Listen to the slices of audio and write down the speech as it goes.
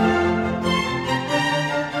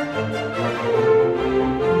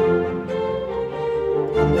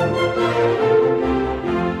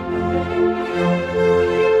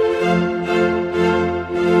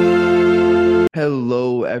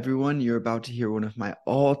about to hear one of my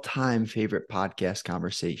all-time favorite podcast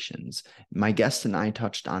conversations. My guest and I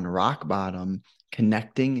touched on rock bottom,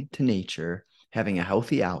 connecting to nature, having a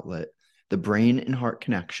healthy outlet, the brain and heart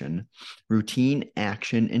connection, routine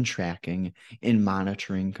action and tracking, and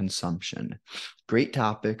monitoring consumption. Great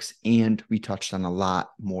topics, and we touched on a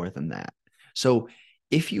lot more than that. So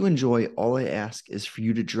if you enjoy, all I ask is for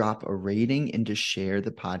you to drop a rating and to share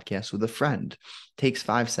the podcast with a friend. Takes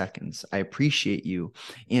 5 seconds. I appreciate you.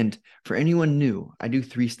 And for anyone new, I do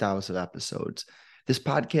 3 styles of episodes. This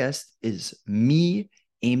podcast is me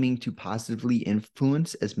aiming to positively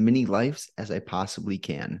influence as many lives as I possibly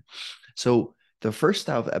can. So the first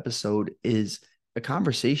style of episode is a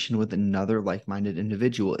conversation with another like-minded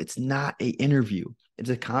individual. It's not an interview. It's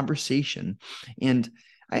a conversation. And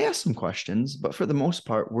I ask some questions, but for the most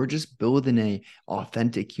part, we're just building a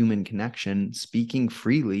authentic human connection, speaking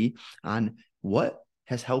freely on what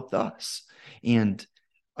has helped us. And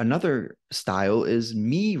another style is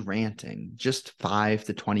me ranting, just 5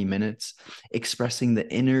 to 20 minutes, expressing the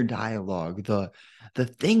inner dialogue, the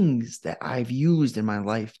things that I've used in my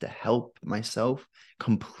life to help myself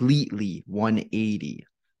completely 180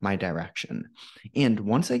 my direction. And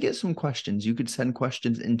once I get some questions, you could send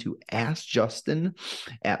questions into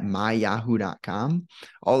askjustin@myyahoo.com.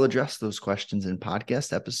 I'll address those questions in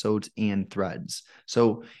podcast episodes and threads.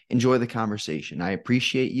 So enjoy the conversation. I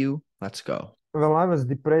appreciate you. Let's go. Well, I was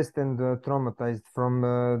depressed and traumatized from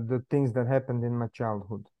the things that happened in my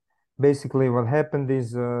childhood. Basically, what happened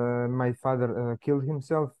is my father killed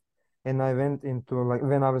himself, and I went into like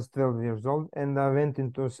when I was 12 years old, and I went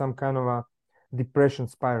into some kind of a depression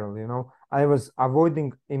spiral. I was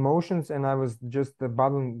avoiding emotions and I was just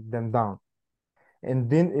bottling them down. And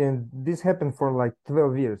this happened for like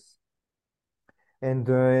 12 years, and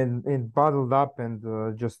it bottled up and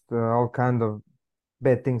just all kind of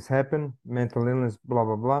bad things happen, mental illness, blah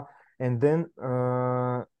blah blah. And then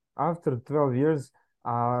after 12 years,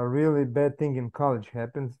 a really bad thing in college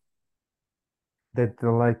happened that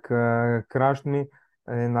crushed me,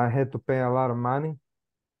 and I had to pay a lot of money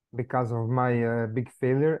because of my big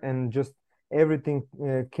failure, and just everything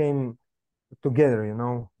came together,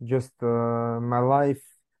 just my life,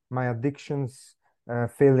 my addictions,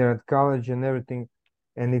 failure at college, and everything,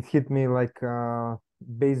 and it hit me like a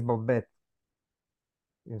baseball bat,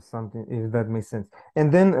 if that makes sense.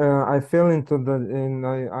 And then I fell into and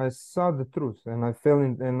I saw the truth, and I fell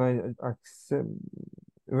in, and I accept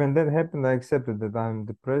when that happened, I accepted that I'm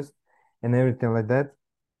depressed and everything like that,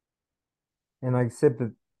 and I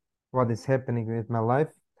accepted what is happening with my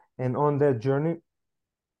life. And on that journey,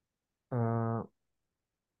 uh,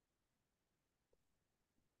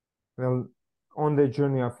 well, on that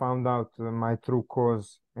journey, I found out my true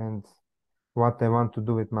cause and what I want to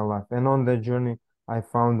do with my life. And on that journey, I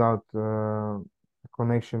found out a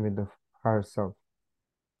connection with the higher self.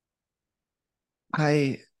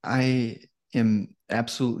 I am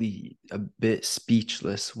absolutely a bit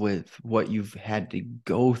speechless with what you've had to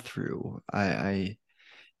go through.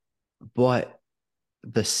 But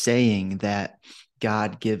the saying that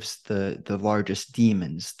God gives the largest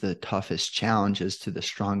demons the toughest challenges to the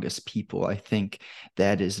strongest people, I think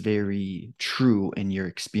that is very true in your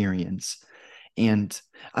experience. And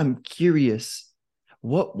I'm curious,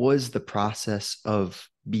 what was the process of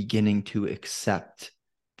beginning to accept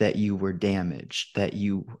that you were damaged, that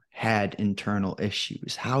you had internal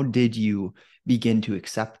issues? How did you begin to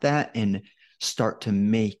accept that and start to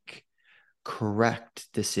make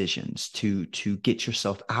correct decisions to get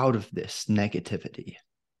yourself out of this negativity?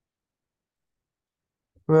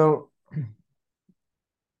 Well,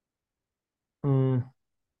 mm,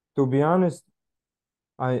 to be honest,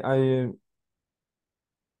 I I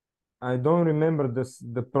I don't remember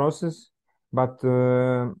the process, but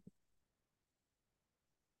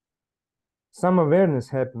some awareness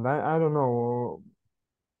happened. I don't know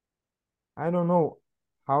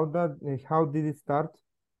how did it start,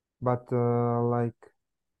 but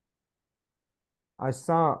I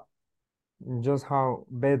saw just how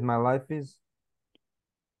bad my life is,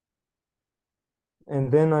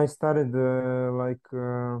 and then I started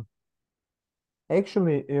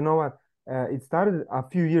actually, you know what? It started a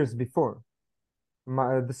few years before.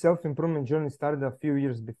 The self-improvement journey started a few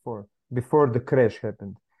years before the crash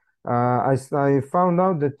happened. I found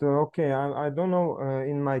out that okay, I don't know,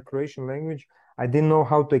 in my Croatian language, I didn't know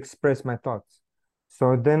how to express my thoughts.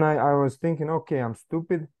 So then I was thinking, okay, I'm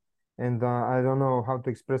stupid, and I don't know how to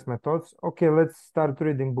express my thoughts. Okay, let's start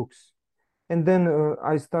reading books. And then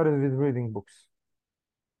I started with reading books.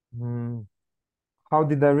 Hmm. How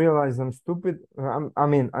did I realize I'm stupid?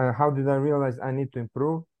 How did I realize I need to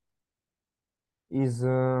improve? Is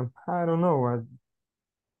I don't know.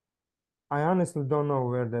 I honestly don't know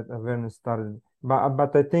where that awareness started,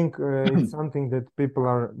 but I think it's something that people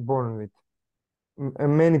are born with.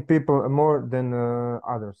 Many people more than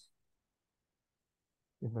others,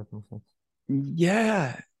 if that makes sense.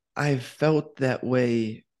 Yeah, I felt that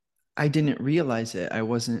way. I didn't realize it. I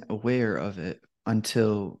wasn't aware of it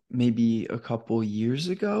until maybe a couple years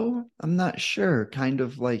ago. I'm not sure. Kind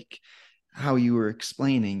of like how you were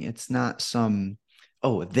explaining. It's not some,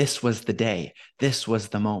 oh, this was the day, this was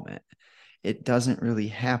the moment. It doesn't really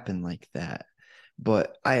happen like that.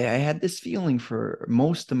 But I had this feeling for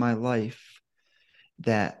most of my life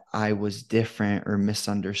that I was different or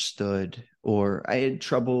misunderstood, or I had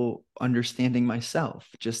trouble understanding myself,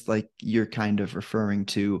 just like you're kind of referring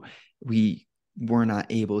to. We were not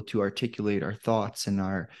able to articulate our thoughts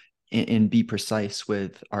and be precise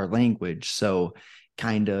with our language. So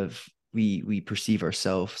kind of we perceive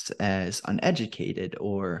ourselves as uneducated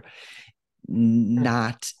or Mm.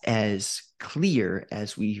 not as clear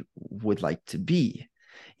as we would like to be.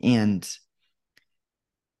 And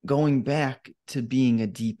going back to being a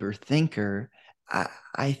deeper thinker,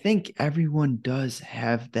 I think everyone does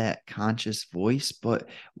have that conscious voice, but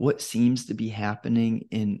what seems to be happening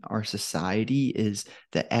in our society is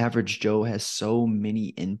the average Joe has so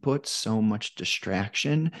many inputs, so much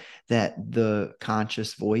distraction that the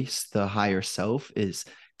conscious voice, the higher self, is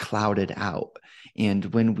clouded out. And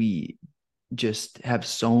when we just have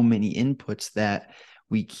so many inputs that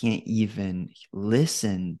we can't even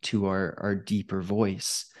listen to our deeper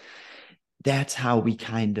voice, that's how we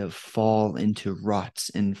kind of fall into ruts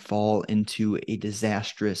and fall into a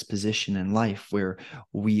disastrous position in life where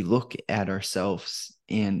we look at ourselves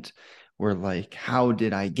and we're like, how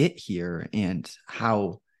did I get here? And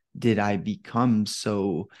how did I become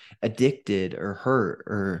so addicted or hurt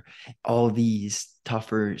or all these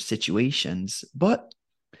tougher situations? But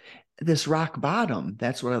this rock bottom,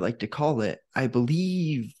 that's what I like to call it. I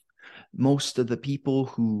believe most of the people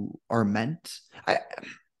who are meant,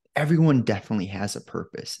 everyone definitely has a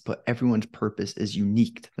purpose, but everyone's purpose is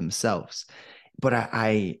unique to themselves. But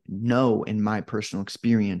I know in my personal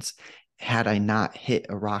experience, had I not hit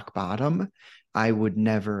a rock bottom, I would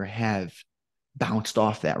never have bounced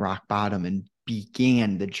off that rock bottom and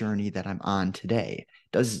began the journey that I'm on today.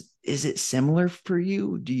 Is it similar for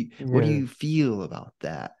you? What do Yeah, you feel about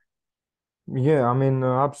that? yeah. I mean,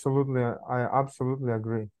 absolutely. I absolutely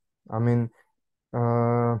agree. I mean,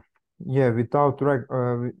 uh, yeah.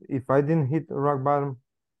 If I didn't hit rock bottom,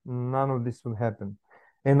 none of this would happen.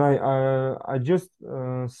 And I just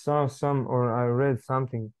saw some or I read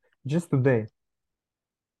something just today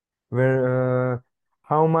where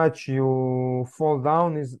how much you fall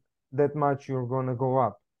down is that much you're gonna go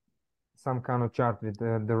up. Some kind of chart with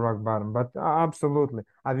the rock bottom. But absolutely,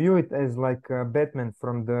 I view it as like Batman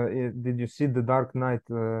from did you see The Dark Knight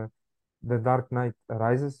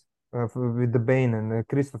Rises with the Bane and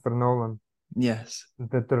Christopher Nolan, Yes.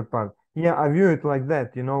 the third part? Yeah, I view it like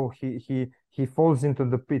that. You know, he falls into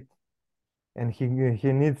the pit and he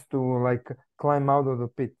needs to like climb out of the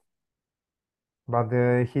pit, but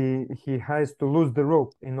he has to lose the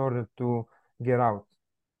rope in order to get out.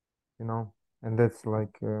 You know, and that's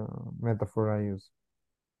like metaphor I use.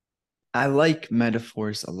 I like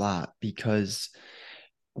metaphors a lot because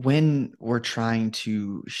when we're trying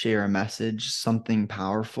to share a message, something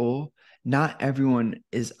powerful, not everyone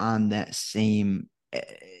is on that same.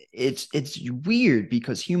 It's weird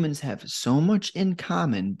because humans have so much in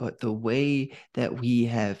common, but the way that we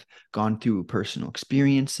have gone through personal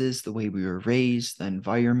experiences, the way we were raised, the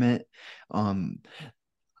environment, um,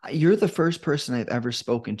 you're the first person I've ever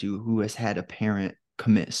spoken to who has had a parent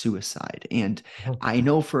commit suicide. And I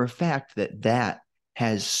know for a fact that that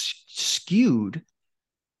has skewed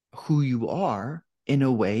who you are in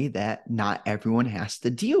a way that not everyone has to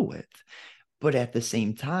deal with. But at the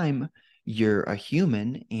same time, you're a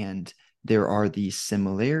human and there are these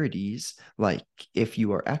similarities. Like if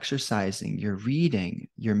you are exercising, you're reading,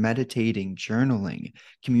 you're meditating, journaling,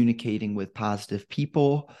 communicating with positive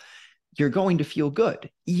people, you're going to feel good,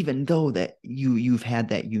 even though that you've had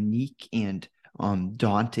that unique and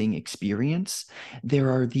daunting experience.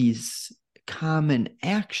 There are these common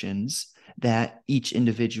actions that each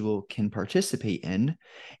individual can participate in.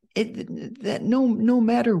 That no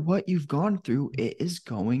matter what you've gone through, it is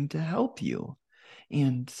going to help you.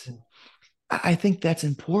 And I think that's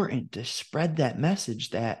important to spread that message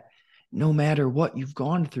that no matter what you've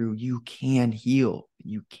gone through, you can heal.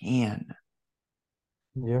 You can.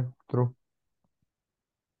 Yeah, true.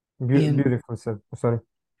 And Beautiful said. Sorry.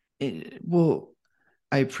 well,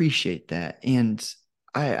 I appreciate that. And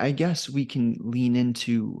I guess we can lean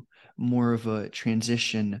into more of a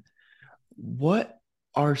transition. What?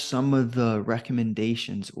 are some of the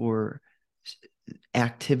recommendations or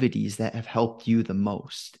activities that have helped you the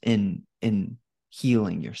most in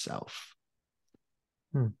healing yourself?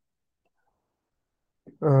 Hmm.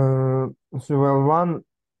 Well, one,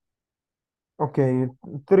 okay,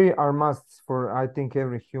 three are musts for, I think,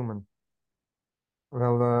 every human.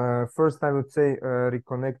 Well, first I would say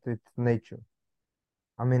reconnect with nature.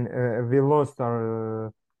 I mean, we lost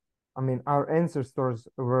I mean, our ancestors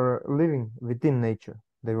were living within nature.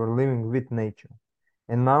 They were living with nature.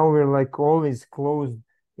 And now we're like always closed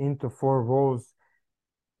into four walls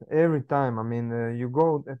every time. I mean, you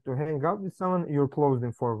go to hang out with someone, you're closed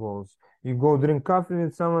in four walls. You go drink coffee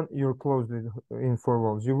with someone, you're closed in four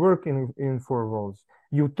walls. You work in four walls.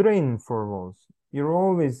 You train in four walls. You're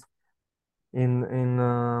always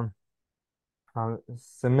in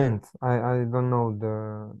cement. I don't know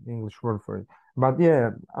the English word for it. But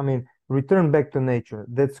yeah, I mean, return back to nature.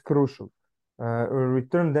 That's crucial.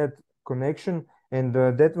 Return that connection, and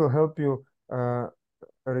that will help you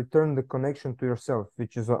return the connection to yourself,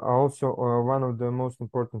 which is also one of the most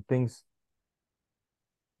important things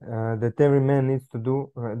that every man needs to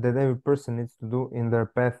do, that every person needs to do in their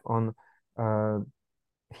path on uh,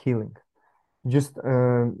 healing. Just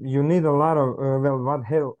you need a lot of well, what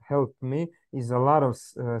helped me is a lot of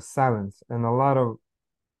silence and a lot of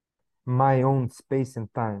my own space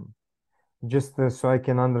and time, just so I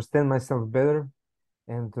can understand myself better,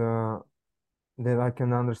 and that I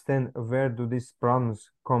can understand where do these problems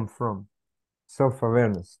come from.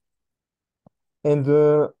 Self-awareness. And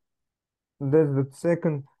that's the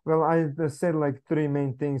second. Well, I said like three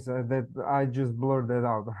main things that I just blurred that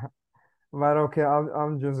out. But okay,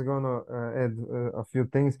 I'm just gonna add a few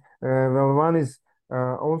things. Well, one is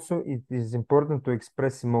also it is important to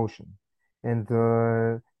express emotion, and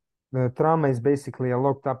the trauma is basically a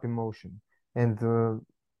locked up emotion, and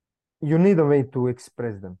you need a way to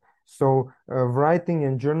express them. So writing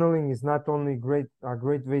and journaling is not only a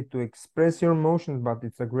great way to express your emotions, but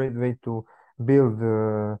it's a great way to build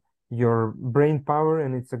your brain power,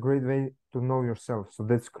 and it's a great way to know yourself. So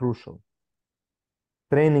that's crucial.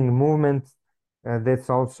 Training, movement, that's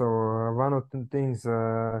also one of the things.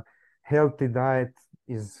 Healthy diet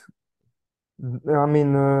is, I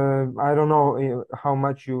mean, I don't know how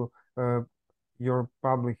much your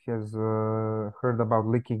public has heard about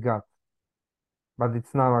leaky gut, but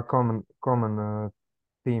it's now a common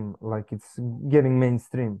theme, like it's getting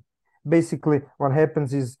mainstream. Basically, what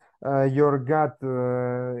happens is your gut,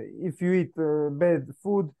 if you eat bad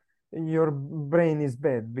food, your brain is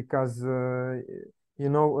bad because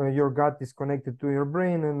your gut is connected to your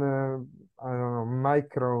brain, and I don't know,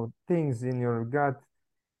 micro things in your gut.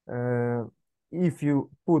 Uh, if you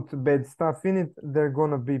put bad stuff in it, they're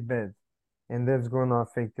gonna be bad, and that's gonna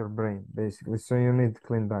affect your brain basically. So you need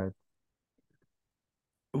clean diet.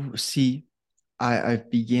 Ooh, see, I've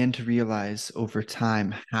began to realize over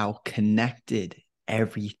time how connected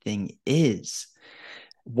everything is.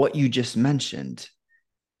 What you just mentioned,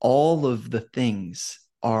 all of the things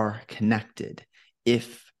are connected.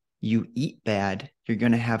 If you eat bad, you're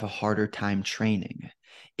going to have a harder time training.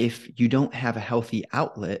 If you don't have a healthy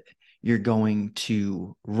outlet, you're going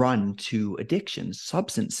to run to addictions,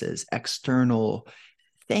 substances, external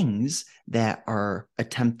things that are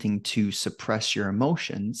attempting to suppress your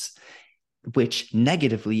emotions, which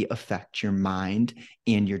negatively affect your mind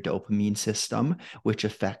and your dopamine system, which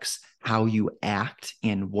affects how you act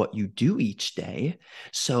and what you do each day.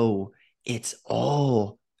 So it's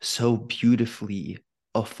all so beautifully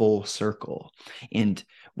a full circle. And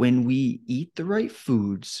when we eat the right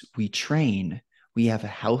foods, we train, we have a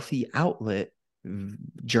healthy outlet,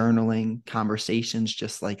 journaling, conversations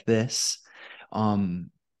just like this. Um,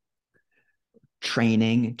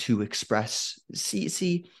 Training to express,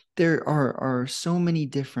 see, there are so many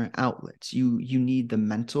different outlets. You need the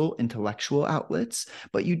mental intellectual outlets,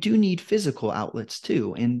 but you do need physical outlets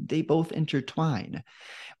too, and they both intertwine.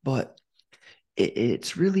 But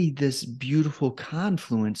it's really this beautiful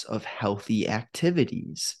confluence of healthy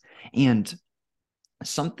activities. And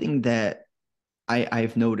something that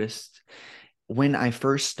I've noticed when I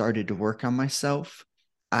first started to work on myself,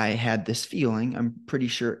 I had this feeling, I'm pretty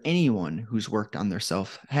sure anyone who's worked on their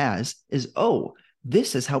self has, is, oh,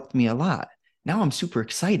 this has helped me a lot. Now I'm super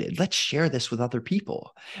excited. Let's share this with other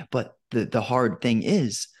people. But the hard thing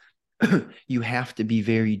is, you have to be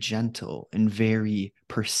very gentle and very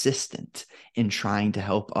persistent in trying to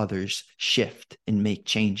help others shift and make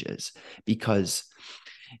changes, because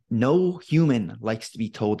no human likes to be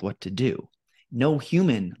told what to do. No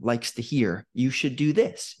human likes to hear, you should do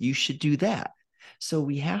this, you should do that. So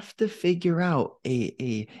we have to figure out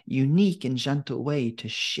a unique and gentle way to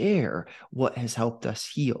share what has helped us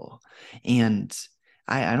heal. And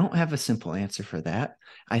I don't have a simple answer for that.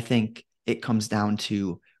 I think it comes down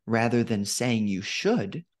to, rather than saying you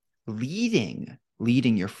should, leading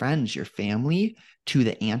your friends, your family to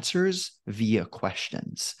the answers via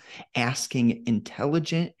questions, asking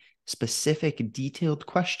intelligent, specific, detailed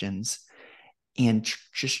questions, and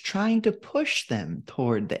just trying to push them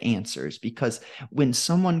toward the answers. Because when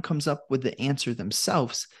someone comes up with the answer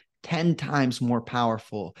themselves, 10 times more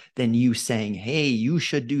powerful than you saying, hey, you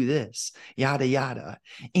should do this, yada, yada.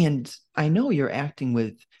 And I know we are acting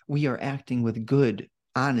with good,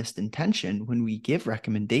 honest intention when we give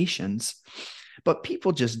recommendations, but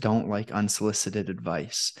people just don't like unsolicited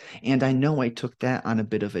advice. And I know I took that on a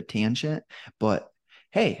bit of a tangent, but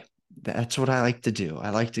hey, that's what I like to do.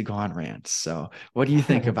 I like to go on rants. So, what do you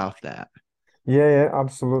think about that? Yeah, yeah,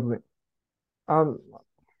 absolutely. Um,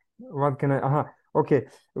 what can I? Okay.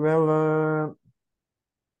 Well,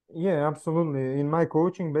 yeah, absolutely. In my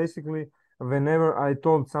coaching, basically, whenever I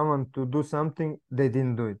told someone to do something, they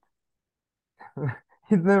didn't do it.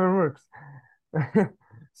 It never works.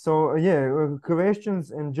 So yeah,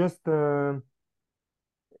 questions and just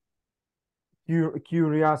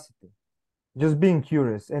curiosity, just being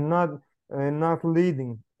curious and not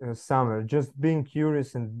leading somewhere, just being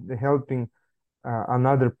curious and helping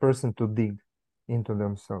another person to dig into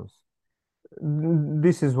themselves.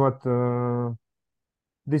 This is what at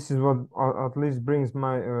least brings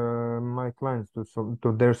my clients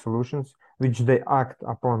to their solutions, which they act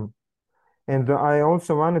upon. And I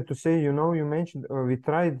also wanted to say, you mentioned we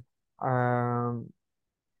tried. Um,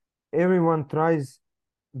 Everyone tries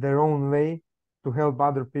their own way to help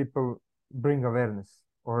other people bring awareness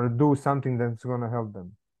or do something that's gonna help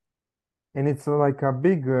them. And it's like a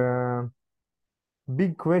big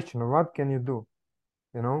question. What can you do?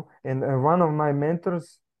 And one of my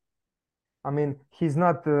mentors, I mean, he's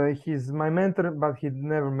my mentor, but he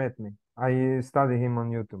never met me. I study him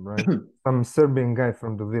on YouTube, right? Some Serbian guy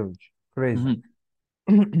from the village. Crazy.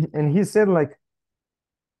 Mhm. And he said like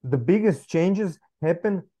the biggest changes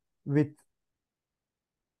happen with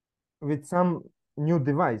some new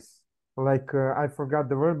device. Like I forgot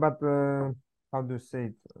the word, but how do you say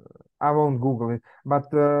it? I won't Google it.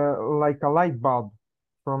 But like a light bulb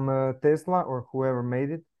from Tesla or whoever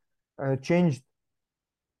made it changed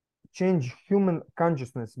change human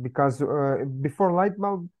consciousness because before light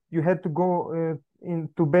bulb you had to go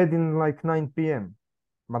into bed in like 9 p.m.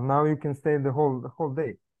 but now you can stay the whole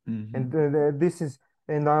day. And Mhm. this is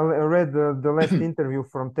and I read the last interview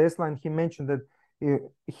from Tesla, and he mentioned that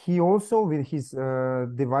he also with his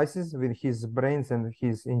devices, with his brains and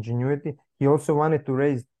his ingenuity, he also wanted to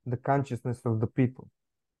raise the consciousness of the people.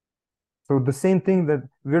 So the same thing that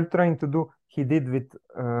we're trying to do, he did with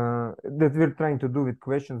that we're trying to do with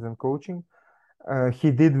questions and coaching,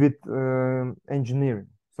 he did with engineering.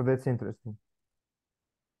 So that's interesting.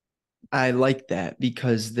 I like that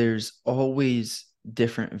because there's always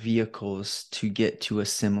different vehicles to get to a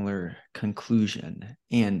similar conclusion.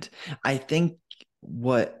 And I think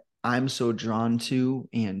what I'm so drawn to,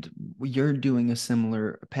 and you're doing a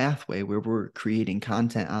similar pathway where we're creating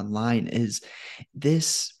content online, is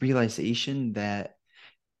this realization that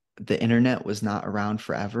the internet was not around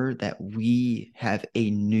forever, that we have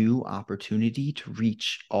a new opportunity to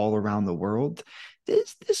reach all around the world.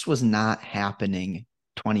 This was not happening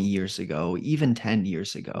 20 years ago, even 10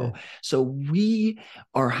 years Yeah. ago. So we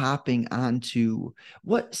are hopping onto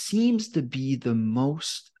what seems to be the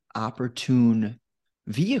most opportune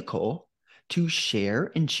vehicle to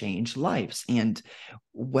share and change lives. And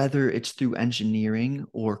whether it's through engineering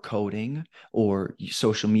or coding or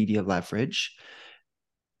social media leverage,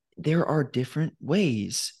 there are different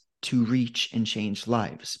ways to reach and change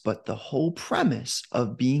lives. But the whole premise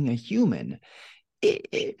of being a human,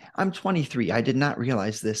 I'm 23. I did not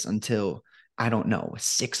realize this until, I don't know,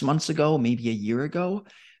 6 months ago, maybe a year ago.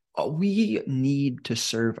 We need to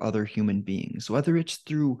serve other human beings, whether it's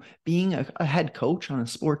through being a head coach on a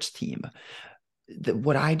sports team.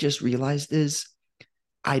 What I just realized is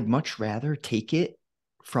I'd much rather take it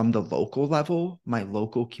from the local level, my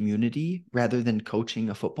local community, rather than coaching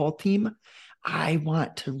a football team. I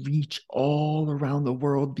want to reach all around the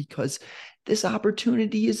world because this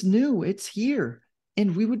opportunity is new. It's here.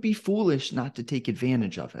 And we would be foolish not to take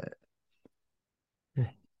advantage of it.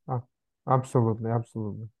 Yeah. Uh, Absolutely,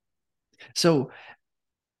 absolutely. So,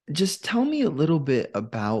 just tell me a little bit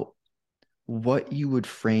about what you would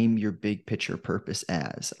frame your big picture purpose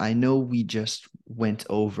as. I know we just went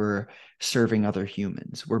over serving other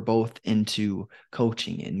humans. We're both into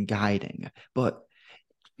coaching and guiding, but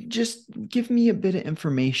just give me a bit of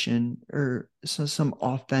information or some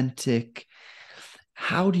authentic.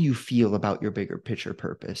 How do you feel about your bigger picture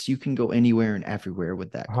purpose? You can go anywhere and everywhere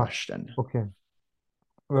with that Ah, question. okay.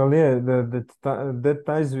 Well, yeah, that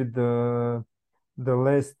ties with the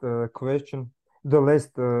last question, the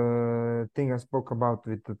last thing I spoke about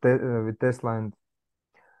with with Tesla, and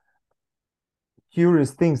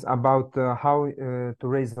curious things about how to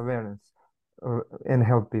raise awareness and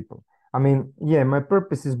help people. I mean, yeah, my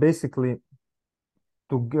purpose is basically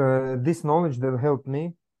to this knowledge that helped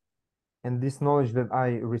me and this knowledge that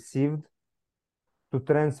I received to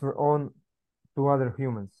transfer on to other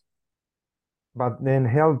humans, but then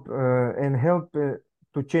help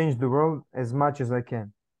to change the world as much as I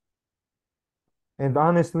can. And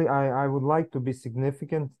honestly, I would like to be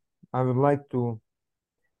significant. I would like to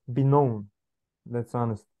be known. That's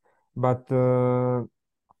honest. But how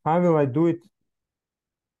will I do it?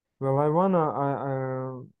 Well,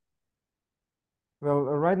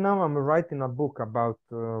 right now I'm writing a book about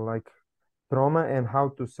like trauma and how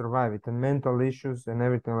to survive it and mental issues and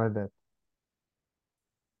everything like that.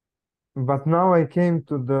 But now I came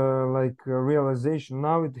to the like realization.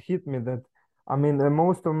 Now it hit me that I mean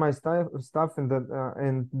most of my stuff and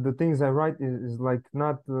the things I write is like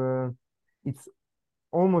not. It's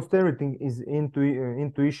almost everything is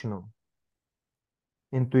intuitional,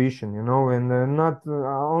 intuition, and not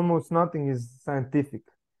almost nothing is scientific,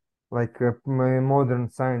 like modern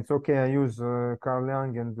science. Okay, I use Carl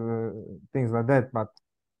Jung and things like that, but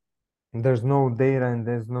there's no data and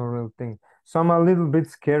there's no real thing. So I'm a little bit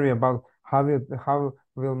scary about how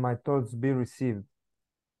will my thoughts be received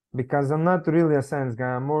because I'm not really a science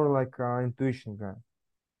guy. I'm more like an intuition guy.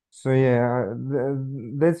 So yeah,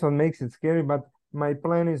 that's what makes it scary. But my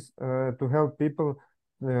plan is to help people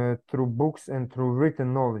through books and through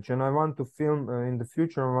written knowledge. And I want to film in the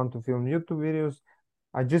future. I want to film YouTube videos.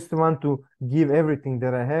 I just want to give everything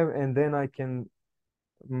that I have, and then I can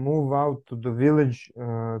move out to the village,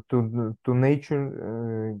 to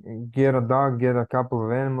nature, get a dog, get a couple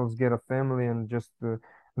of animals, get a family, and just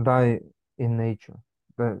die in nature.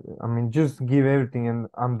 I mean, just give everything, and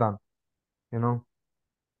I'm done. You know,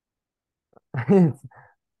 it's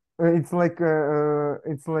it's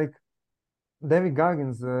like David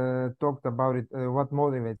Goggins talked about it. What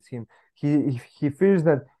motivates him? He feels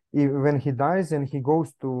that when he dies and he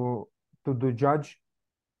goes to the judge,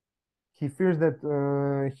 he fears that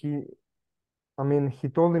I mean, he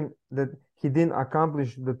told him that he didn't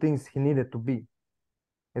accomplish the things he needed to be.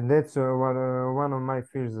 And that's what one of my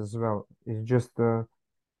fears as well is just to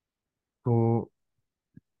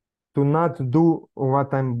not do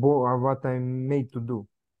what I'm made to do.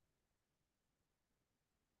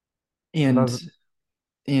 And Does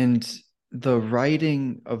and the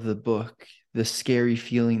writing of the book, the scary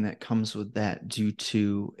feeling that comes with that due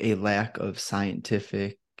to a lack of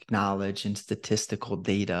scientific knowledge and statistical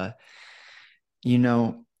data, you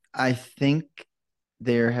know, I think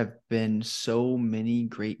there have been so many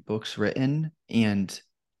great books written, and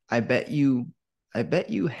I bet you,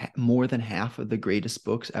 more than half of the greatest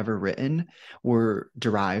books ever written were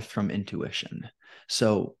derived from intuition.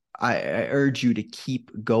 So I urge you to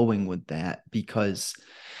keep going with that because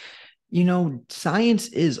science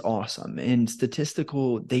is awesome and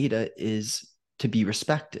statistical data is to be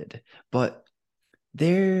respected, but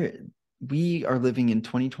there we are living in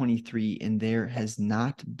 2023 and there has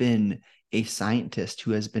not been a scientist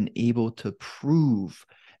who has been able to prove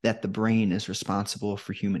that the brain is responsible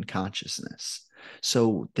for human consciousness.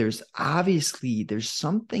 So there's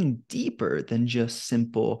something deeper than just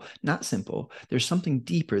simple, not simple, there's something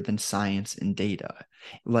deeper than science and data.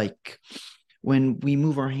 Like when we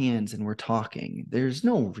move our hands and we're talking, there's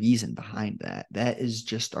no reason behind that. That is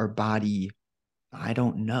just our body. I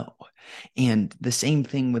don't know. And the same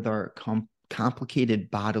thing with our complicated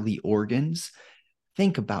bodily organs.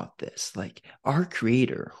 Think about this, like our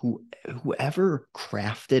creator, whoever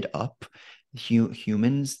crafted up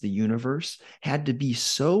humans, the universe, had to be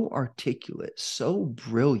so articulate, so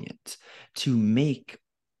brilliant to make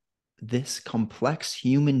this complex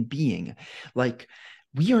human being. Like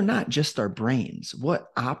we are not just our brains. What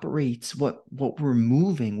operates, what we're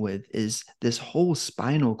moving with is this whole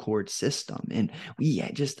spinal cord system. And we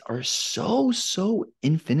just are so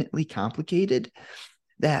infinitely complicated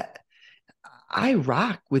that I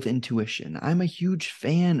rock with intuition. I'm a huge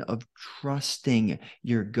fan of trusting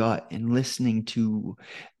your gut and listening to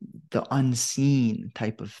the unseen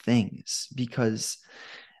type of things because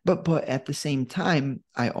but at the same time,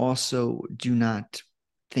 I also do not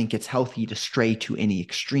think it's healthy to stray to any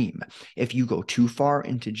extreme. If you go too far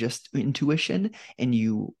into just intuition and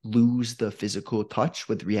you lose the physical touch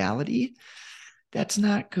with reality, That's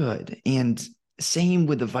not good. And same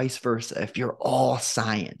with the vice versa. If you're all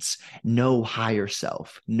science, no higher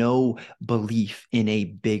self, no belief in a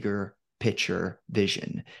bigger picture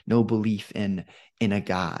vision, no belief in a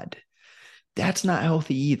God, that's not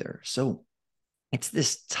healthy either. So it's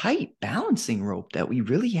this tight balancing rope that we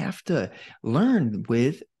really have to learn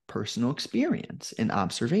with personal experience and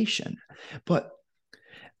observation. But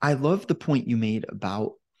I love the point you made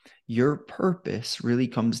about your purpose really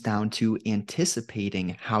comes down to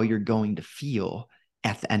anticipating how you're going to feel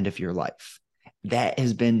at the end of your life. That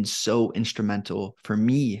has been so instrumental for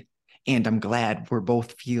me. And I'm glad we're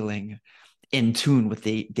both feeling in tune with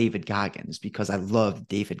David Goggins because I love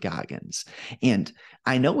David Goggins. And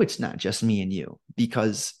I know it's not just me and you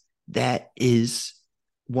because that is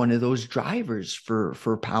one of those drivers for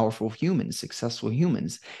powerful humans, successful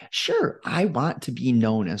humans. Sure, I want to be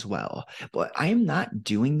known as well, but I'm not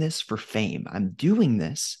doing this for fame. I'm doing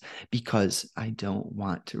this because I don't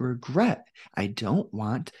want to regret. I don't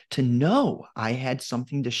want to know I had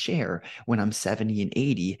something to share when I'm 70 and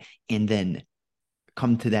 80 and then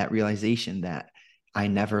come to that realization that I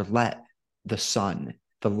never let the sun,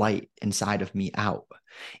 the light inside of me out.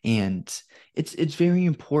 And it's very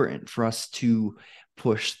important for us to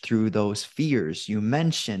push through those fears. You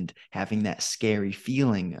mentioned having that scary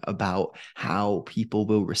feeling about how people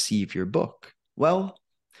will receive your book. Well,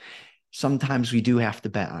 sometimes we do have to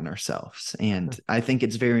bet on ourselves. And I think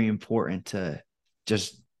it's very important to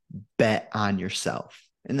just bet on yourself.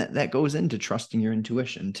 And that goes into trusting your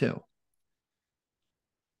intuition too.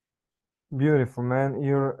 Beautiful, man.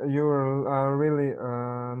 You're really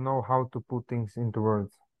know how to put things into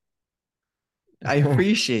words. I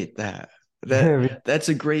appreciate that. That With, that's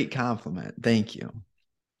a great compliment. Thank you.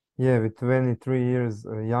 yeah, with 23 years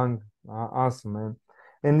young, awesome, man.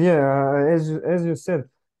 And yeah, as you said,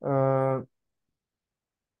 uh,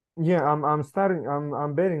 yeah,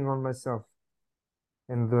 I'm betting on myself,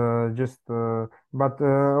 and just but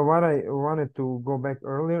what I wanted to go back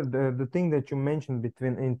earlier, the thing that you mentioned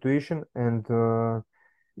between intuition and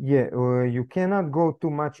yeah, you cannot go too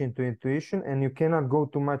much into intuition, and you cannot go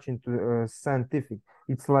too much into scientific.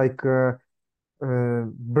 It's like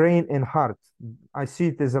brain and heart. I see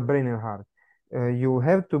it as a brain and heart. You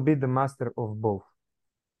have to be the master of both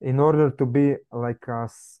in order to be like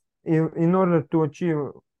us. In order to achieve,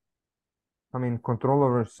 I mean, control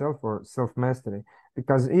over yourself or self mastery.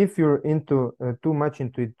 Because if you're into too much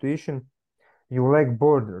into intuition, you lack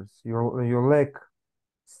borders. You lack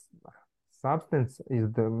s- substance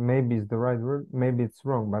is the maybe is the right word. Maybe it's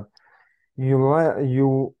wrong, but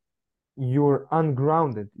you're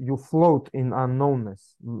ungrounded. You float in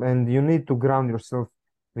unknownness, and you need to ground yourself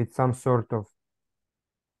with some sort of,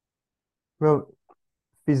 well,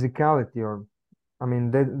 physicality, or I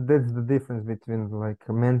mean that's the difference between like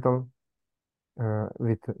mental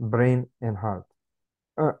with brain and heart.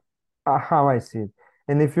 Uh, how I see it.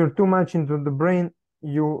 And if you're too much into the brain,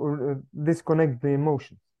 you disconnect the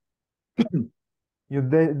emotions. You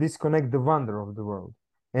disconnect the wonder of the world,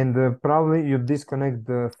 and probably you disconnect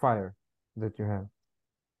the fire that you have.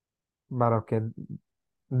 But okay,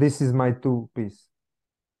 this is my two piece.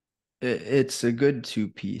 It's a good two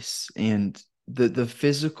piece. And the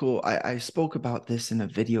physical, I spoke about this in a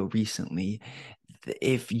video recently.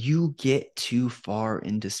 If you get too far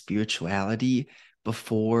into spirituality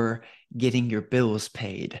before getting your bills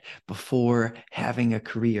paid, before having a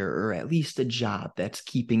career or at least a job that's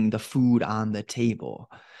keeping the food on the table,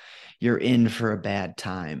 you're in for a bad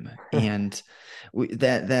time. And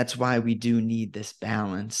that's why we do need this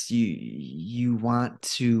balance. You want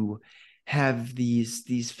to have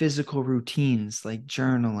these physical routines like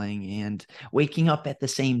journaling and waking up at the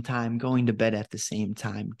same time, going to bed at the same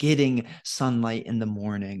time, getting sunlight in the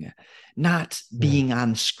morning, not Yeah. being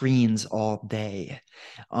on screens all day.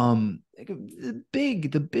 The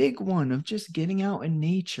big one of just getting out in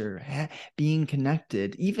nature, being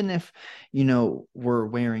connected, even if we're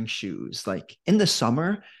wearing shoes. Like in the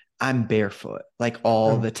summer, I'm barefoot like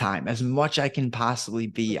all Oh, the time. As much I can possibly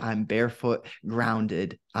be, I'm barefoot,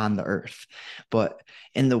 grounded on the earth. But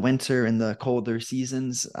in the winter, in the colder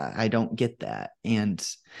seasons, I don't get that. And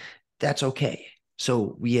that's okay.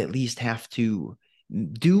 So we at least have to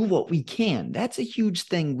do what we can. That's a huge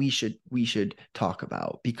thing we should talk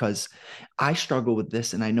about because I struggle with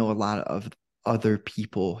this and I know a lot of other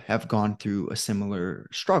people have gone through a similar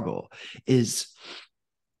struggle is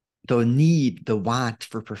the need, the want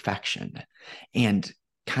for perfection, and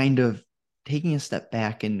kind of taking a step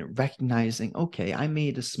back and recognizing, okay, I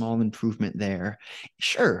made a small improvement there.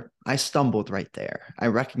 Sure, I stumbled right there. I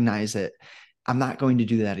recognize it. I'm not going to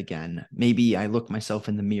do that again. Maybe I look myself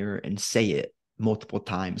in the mirror and say it multiple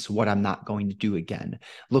times, what I'm not going to do again,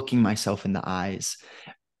 looking myself in the eyes,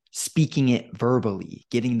 speaking it verbally,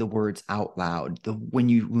 getting the words out loud. When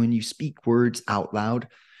you speak words out loud,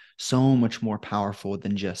 so much more powerful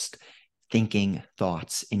than just thinking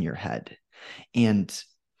thoughts in your head. And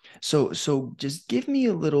so just give me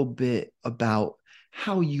a little bit about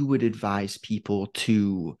how you would advise people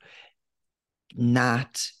to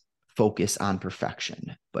not focus on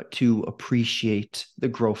perfection, but to appreciate the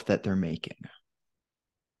growth that they're making.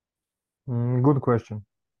 Good question.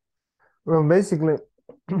 Well, basically,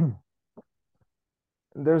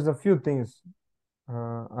 there's a few things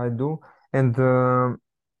I do, and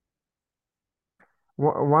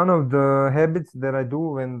one of the habits that I do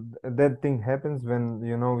when that thing happens, when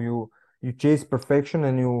you chase perfection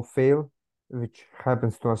and you fail, which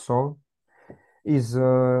happens to us all, is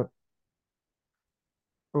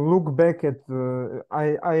look back at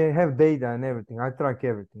I have data and everything. I track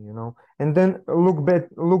everything, and then look back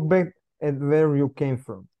at where you came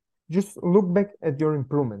from. Just look back at your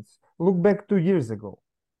improvements. Look back 2 years ago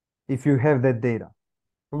if you have that data.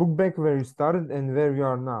 Look back where you started and where you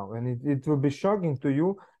are now, and it will be shocking to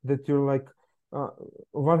you that you're like, uh,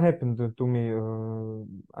 what happened to me?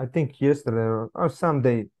 I think yesterday or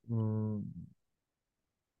someday.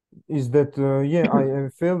 Is that yeah, I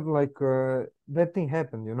felt like that thing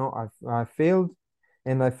happened, I failed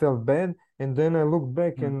and I felt bad, and then I looked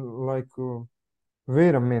back and like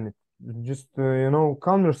wait a minute, just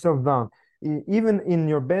calm yourself down. Even in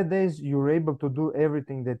your bad days you're able to do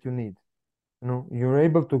everything that you need. You're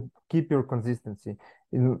able to keep your consistency.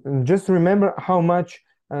 And just remember how much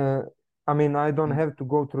uh, I mean, I don't have to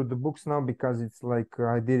go through the books now because it's like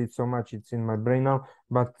I did it so much, it's in my brain now.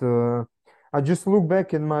 But I just look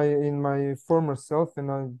back in my former self,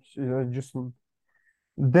 and I just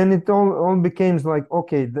then it all becomes like,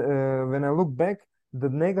 okay, when I look back, the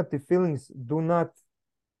negative feelings do not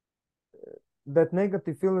that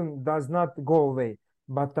negative feeling does not go away,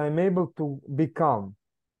 but I'm able to be calm.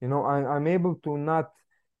 I'm able to not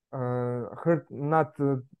hurt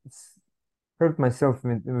myself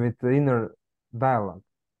with the inner dialogue.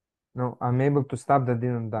 No, I'm able to stop that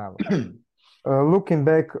inner dialogue. Looking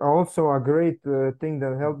back, also a great thing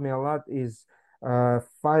that helped me a lot is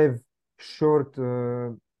five short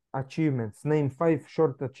achievements. Name five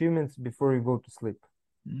short achievements before you go to sleep.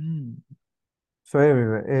 Mm. So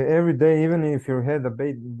every day, even if you had a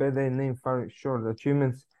bad day, name five short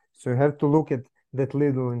achievements. So you have to look at that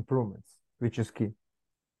little improvements, which is key.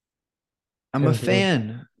 I'm a And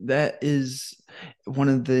fan. That is one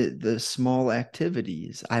of the small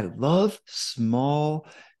activities. I love small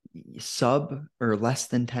sub or less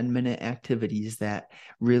than 10-minute activities that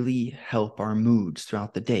really help our moods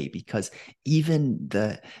throughout the day, because even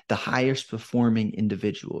the highest performing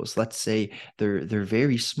individuals, let's say they're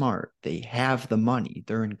very smart, they have the money,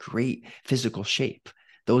 they're in great physical shape.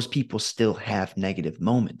 Those people still have negative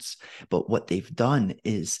moments. But what they've done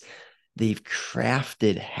is they've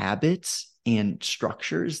crafted habits and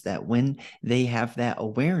structures that when they have that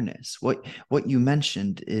awareness, what you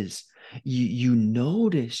mentioned is you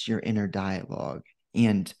notice your inner dialogue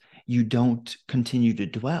and you don't continue to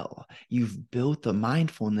dwell. You've built a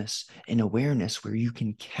mindfulness and awareness where you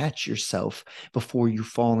can catch yourself before you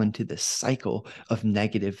fall into this cycle of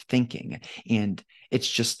negative thinking. And it's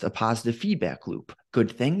just a positive feedback loop.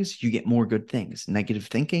 Good things, you get more good things. Negative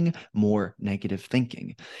thinking, more negative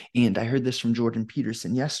thinking. And I heard this from Jordan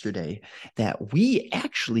Peterson yesterday, that we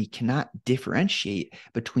actually cannot differentiate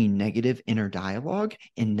between negative inner dialogue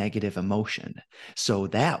and negative emotion. So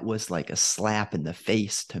that was like a slap in the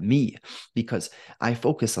face to me, because I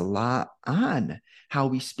focus a lot on how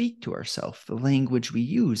we speak to ourselves, the language we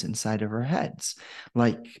use inside of our heads.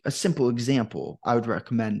 Like a simple example, I would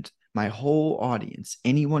recommend my whole audience,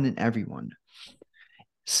 anyone and everyone,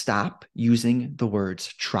 stop using the words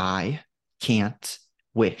try, can't,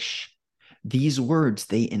 wish. These words,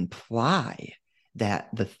 they imply that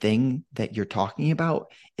the thing that you're talking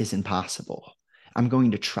about is impossible. I'm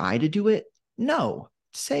going to try to do it. No,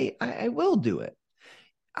 say I will do it.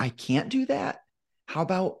 I can't do that. How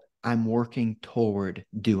about I'm working toward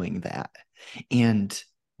doing that? And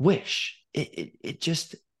wish, it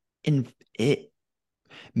just, it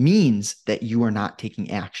means that you are not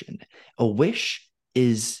taking action. A wish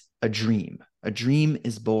is a dream. A dream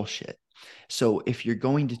is bullshit. So if you're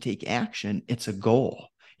going to take action, it's a goal.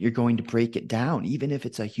 You're going to break it down. Even if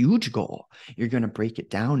it's a huge goal, you're going to break it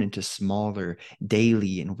down into smaller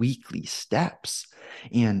daily and weekly steps.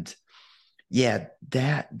 And yeah,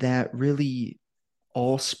 that really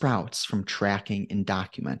all sprouts from tracking and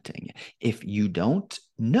documenting. If you don't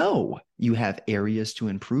know you have areas to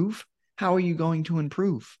improve, how are you going to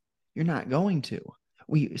improve? You're not going to.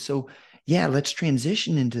 So yeah, let's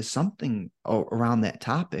transition into something around that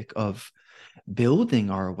topic of building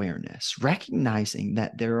our awareness, recognizing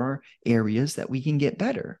that there are areas that we can get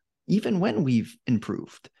better, even when we've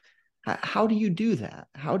improved. How do you do that?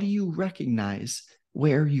 How do you recognize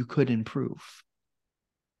where you could improve?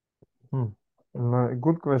 Hmm.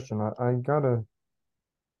 Good question. I gotta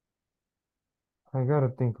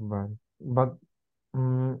think about it. But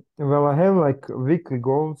well, I have like weekly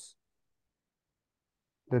goals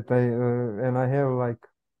that and I have like,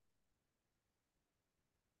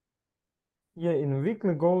 yeah, in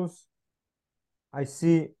weekly goals I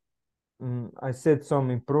see, I set some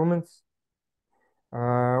improvements.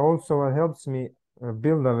 Also, it helps me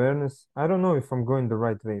build awareness. I don't know if I'm going the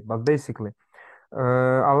right way, but basically,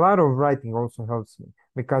 a lot of writing also helps me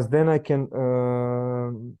because then I can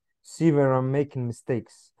see where I'm making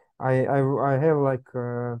mistakes. I have like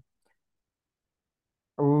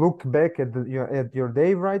look back at your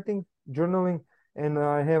day writing, journaling, and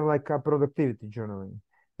I have like a productivity journaling.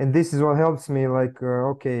 And this is what helps me like,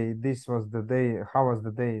 okay, this was the day, how was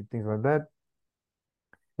the day, things like that.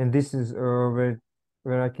 And this is where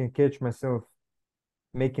I can catch myself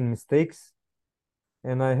making mistakes.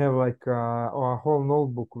 And I have like a whole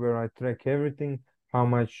notebook where I track everything, how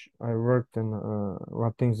much I worked and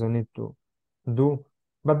what things I need to do.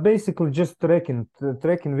 But basically, just tracking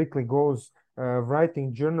weekly goals,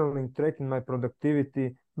 writing, journaling, tracking my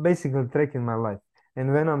productivity, basically tracking my life.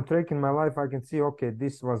 And when I'm tracking my life, I can see, okay,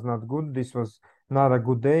 this was not good, this was not a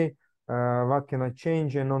good day. What can I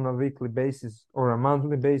change? And on a weekly basis or a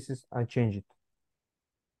monthly basis, I change it.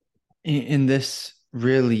 And this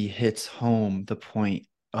really hits home the point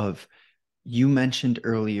of you mentioned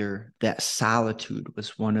earlier that solitude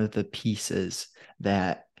was one of the pieces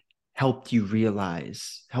that helped you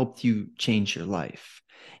change your life.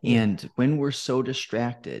 Yeah. And when we're so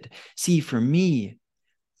distracted, see, for me,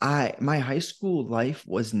 my high school life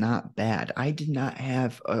was not bad. I did not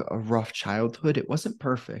have a rough childhood. It wasn't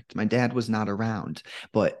perfect. My dad was not around,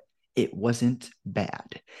 but it wasn't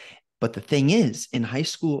bad. But the thing is, in high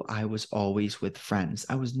school, I was always with friends.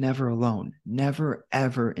 I was never alone, never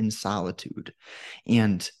ever in solitude.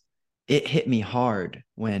 And it hit me hard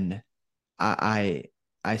when I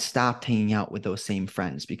I stopped hanging out with those same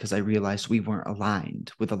friends because I realized we weren't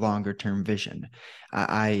aligned with a longer term vision.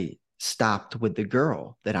 I stopped with the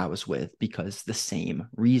girl that I was with because the same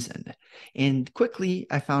reason. And quickly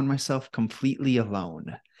I found myself completely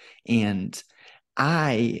alone. And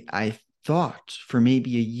I thought for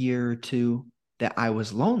maybe a year or two that I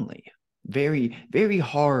was lonely. Very, very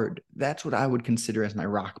hard. That's what I would consider as my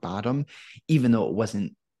rock bottom, even though it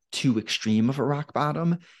wasn't too extreme of a rock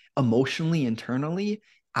bottom. Emotionally, internally,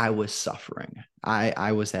 I was suffering.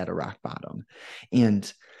 I was at a rock bottom.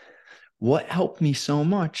 And what helped me so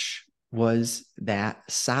much was that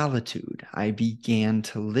solitude. I began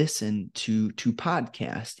to listen to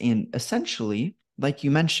podcasts, and essentially, like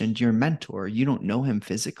you mentioned, your mentor, you don't know him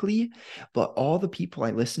physically, but all the people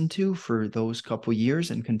I listened to for those couple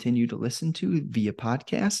years and continue to listen to via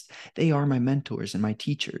podcast, they are my mentors and my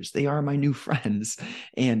teachers. They are my new friends.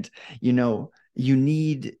 And you know, you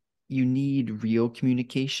need real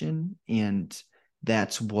communication, and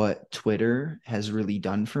that's what Twitter has really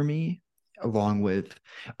done for me, along with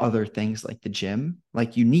other things like the gym.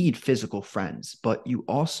 Like, you need physical friends, but you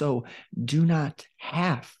also do not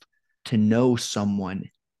have to know someone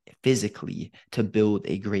physically to build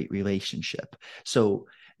a great relationship. So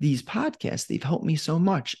these podcasts, they've helped me so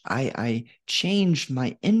much. I changed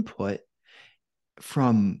my input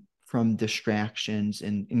from distractions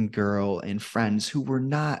and girl and friends who were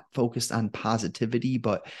not focused on positivity,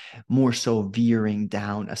 but more so veering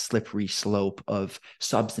down a slippery slope of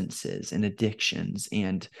substances and addictions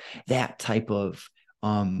and that type of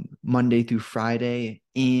Monday through Friday,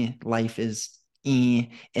 life is and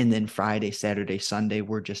then Friday, Saturday, Sunday,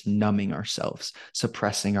 we're just numbing ourselves,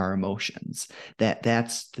 suppressing our emotions.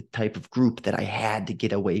 That's the type of group that I had to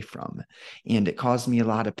get away from. And it caused me a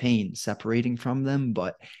lot of pain separating from them,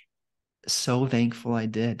 but so thankful I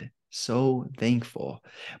did. So thankful.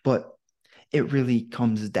 But it really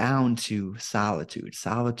comes down to solitude.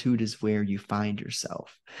 Solitude is where you find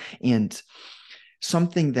yourself. And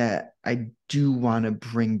something that I do want to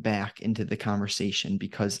bring back into the conversation,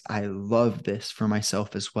 because I love this for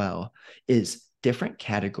myself as well, is different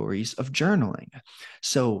categories of journaling.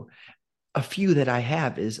 So a few that I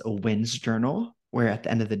have is a wins journal, where at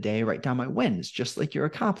the end of the day, I write down my wins, just like your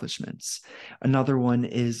accomplishments. Another one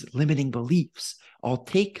is limiting beliefs. I'll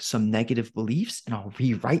take some negative beliefs and I'll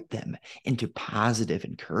rewrite them into positive,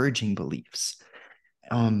 encouraging beliefs.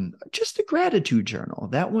 just a gratitude journal.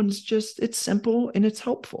 That one's just, it's simple and it's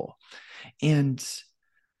helpful. And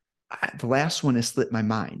the last one has slipped my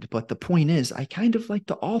mind, but the point is, I kind of like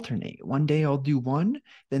to alternate. One day I'll do one,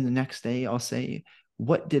 then the next day I'll say,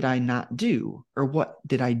 what did I not do? Or what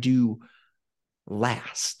did I do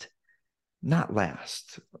last? Not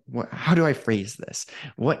last. How do I phrase this?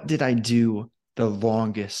 What did I do the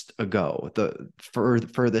longest ago, the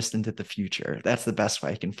furthest into the future? That's the best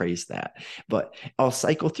way I can phrase that. But I'll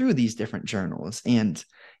cycle through these different journals, and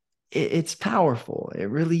it's powerful. It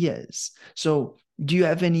really is. So, do you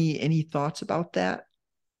have any thoughts about that?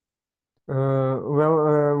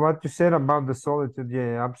 What you said about the solitude,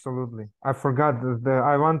 yeah, absolutely. I forgot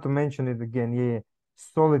I want to mention it again. Yeah,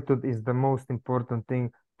 solitude is the most important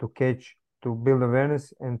thing to catch, to build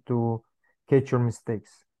awareness, and to catch your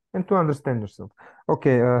mistakes and to understand yourself.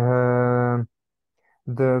 Okay,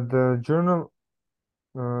 the journal,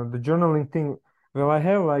 the journaling thing. Well, I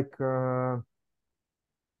have like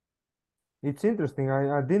it's interesting.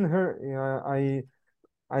 I didn't hear.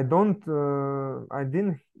 I don't. I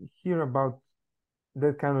didn't hear about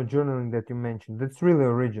that kind of journaling that you mentioned. That's really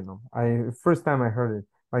original. First time I heard it.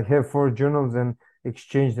 I have four journals and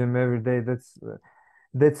exchange them every day.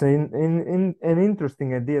 That's an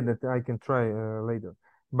interesting idea that I can try later.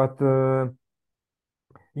 But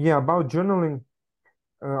yeah, about journaling,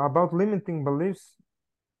 about limiting beliefs.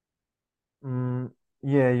 Mm,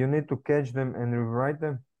 yeah, you need to catch them and rewrite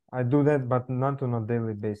them. I do that, but not on a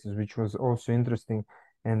daily basis, which was also interesting.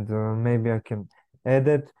 And maybe I can add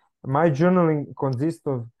it. My journaling consists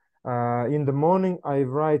of in the morning, I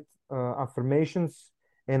write affirmations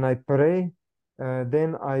and I pray.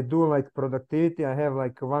 Then I do like productivity. I have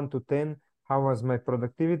like 1 to 10. How was my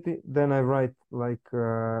productivity? Then I write like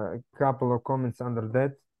a couple of comments under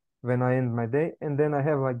that when I end my day. And then I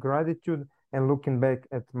have like gratitude and looking back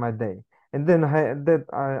at my day and then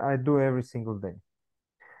I do every single day.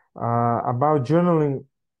 About journaling,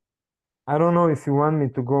 I don't know if you want me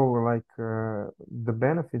to go like the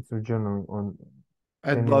benefits of journaling on.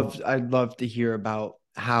 Can you I'd love to hear about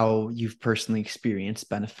how you've personally experienced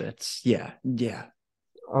benefits. Yeah, yeah.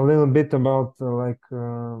 a little bit about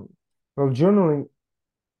well, journaling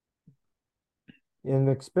and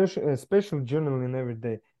especially journaling every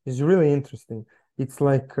day is really interesting. It's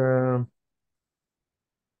like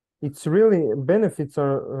it's really benefits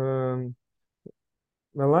are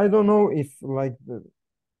well, I don't know if like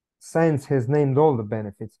science has named all the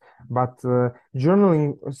benefits, but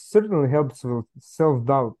journaling certainly helps with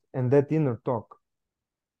self-doubt and that inner talk.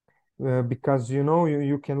 Because you know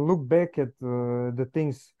you can look back at the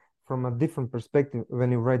things from a different perspective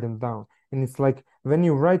when you write them down. And it's like when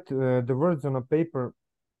you write the words on a paper,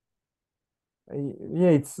 yeah,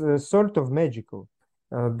 it's sort of magical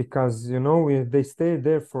because you know they stay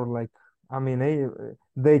there for like, I mean,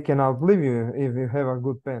 they can outlive you if you have a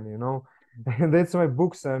good pen, you know. And that's why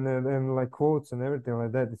books and like quotes and everything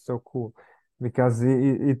like that is so cool because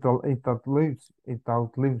it outlives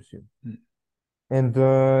you. And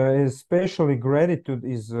especially gratitude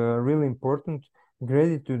is really important.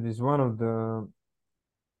 Gratitude is one of the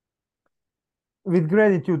with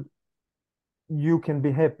gratitude you can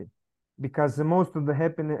be happy because the most of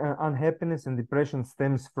the unhappiness and depression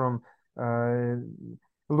stems from uh,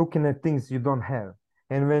 looking at things you don't have.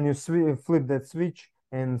 And when you flip that switch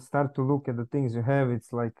and start to look at the things you have,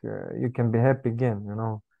 it's like you can be happy again. You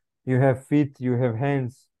know, you have feet, you have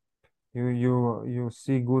hands, you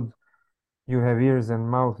see good, you have ears and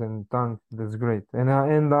mouth and tongue. That's great. And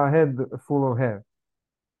a head full of hair.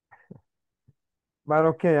 But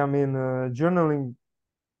okay, I mean, journaling,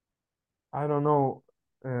 I don't know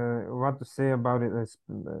what to say about it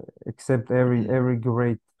except every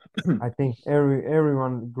great. I think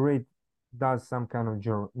everyone great does some kind of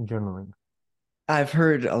journaling. I've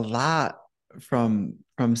heard a lot from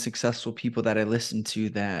successful people that I listen to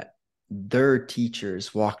that their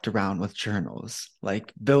teachers walked around with journals,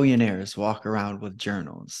 like billionaires walk around with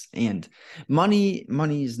journals. And money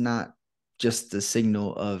is not just a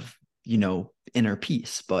signal of, inner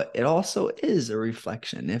peace, but it also is a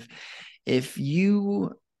reflection. If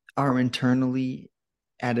you are internally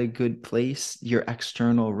at a good place, your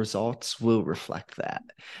external results will reflect that.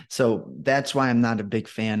 So that's why I'm not a big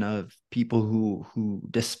fan of people who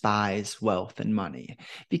despise wealth and money,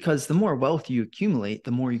 because the more wealth you accumulate,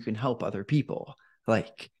 the more you can help other people.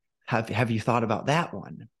 Like, have you thought about that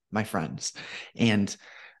one, my friends? And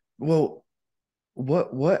well,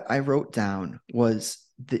 what I wrote down was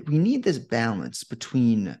that we need this balance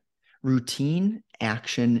between routine,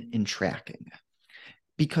 action, and tracking,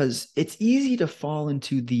 because it's easy to fall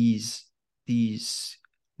into these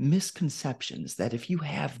misconceptions that if you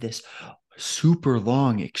have this super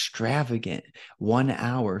long, extravagant 1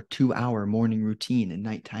 hour, 2 hour morning routine and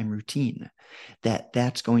nighttime routine,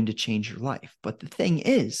 that's going to change your life. But the thing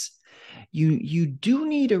is, you do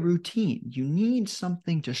need a routine. You need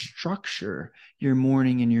something to structure your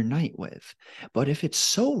morning and your night with. But if it's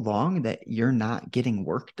so long that you're not getting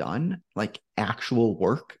work done, like actual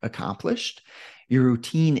work accomplished, your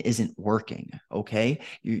routine isn't working. Okay.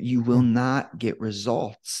 You will not get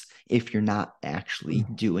results if you're not actually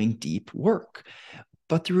doing deep work.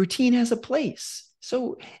 But the routine has a place.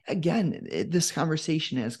 So again, this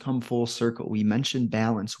conversation has come full circle. We mentioned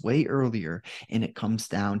balance way earlier, and it comes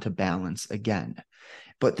down to balance again.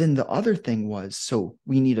 But then the other thing was, so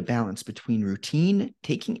we need a balance between routine,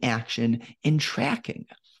 taking action, and tracking.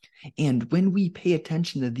 And when we pay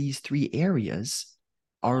attention to these three areas,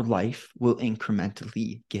 our life will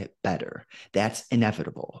incrementally get better. That's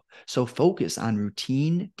inevitable. So focus on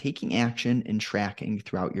routine, taking action, and tracking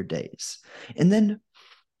throughout your days. And then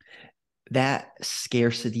that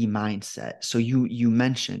scarcity mindset. So you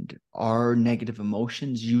mentioned our negative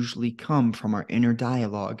emotions usually come from our inner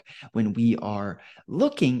dialogue when we are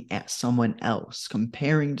looking at someone else,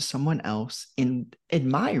 comparing to someone else, and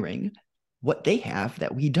admiring what they have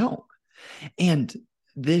that we don't. And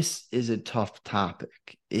this is a tough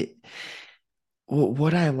topic.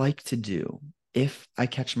 What I like to do if I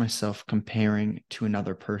catch myself comparing to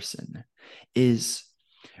another person is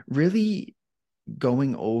really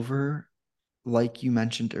going over, like you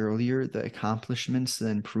mentioned earlier, the accomplishments, the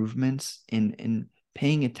improvements, and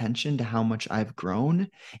paying attention to how much I've grown.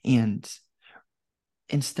 And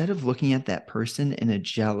instead of looking at that person in a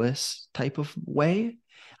jealous type of way,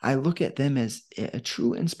 I look at them as a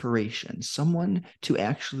true inspiration, someone to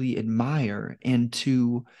actually admire and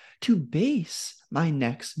to base my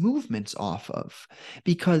next movements off of.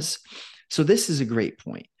 Because, so this is a great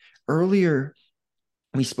point. Earlier,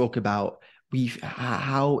 we spoke about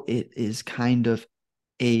how it is kind of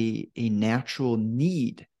a natural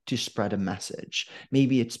need to spread a message.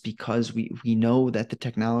 Maybe it's because we know that the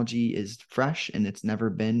technology is fresh and it's never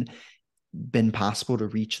been possible to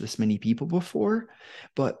reach this many people before.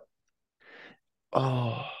 But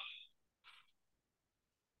oh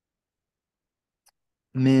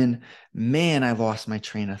man, man, I lost my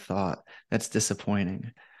train of thought. That's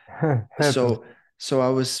disappointing. Happens. So I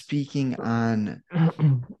was speaking on,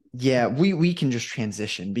 yeah, we can just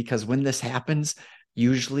transition because when this happens,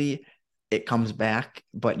 usually it comes back,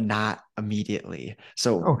 but not immediately.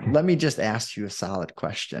 So Okay, let me just ask you a solid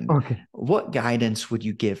question. okay. What guidance would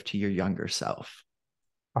you give to your younger self?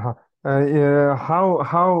 Uh-huh. Yeah,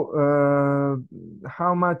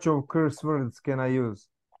 how much of curse words can I use?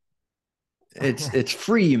 It's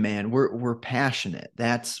free, man. We're passionate.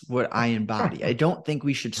 That's what I embody. I don't think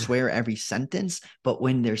we should swear every sentence, but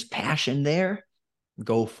when there's passion there,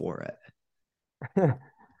 go for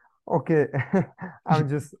Okay, it. I'm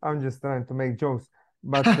just trying to make jokes,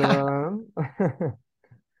 but what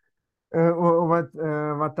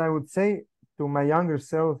I would say to my younger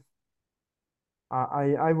self,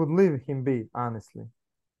 I would leave him be, honestly.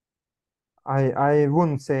 I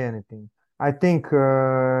wouldn't say anything. I think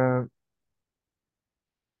I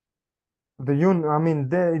mean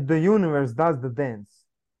the universe does the dance,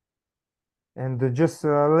 and just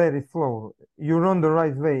let it flow. You're on the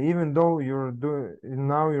right way, even though you're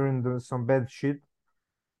in some bad shit.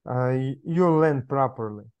 You'll land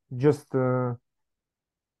properly. Just do,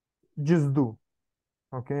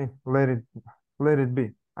 okay? Let it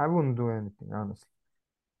be. I wouldn't do anything, honestly.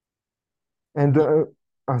 And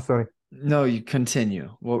sorry. No, you continue.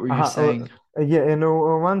 What were you Uh, saying? yeah, and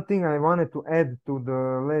one thing I wanted to add to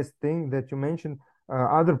the last thing that you mentioned,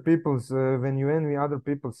 when you envy other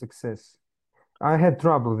people's success. I had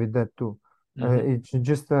trouble with that too. Hmm. It's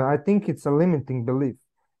just, I think it's a limiting belief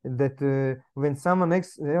that when someone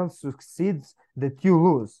else succeeds, that you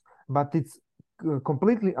lose. But it's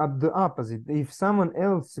completely at the opposite. If someone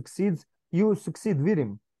else succeeds, you succeed with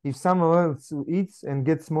him. If someone else eats and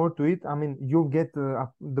gets more to eat, I mean, you'll get the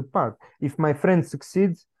part. If my friend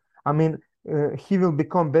succeeds, I mean, he will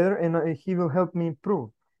become better and he will help me improve.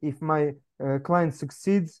 If my client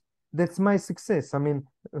succeeds, that's my success. I mean,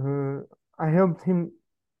 I helped him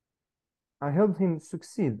I helped him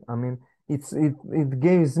succeed. I mean, it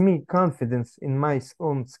gives me confidence in my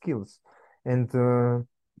own skills. And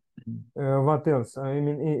what else? I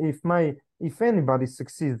mean, if anybody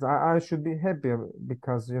succeeds, I should be happy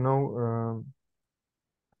because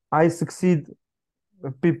I succeed,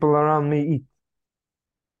 people around me eat,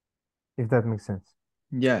 if that makes sense.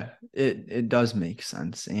 Yeah, it does make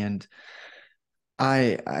sense. And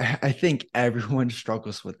I think everyone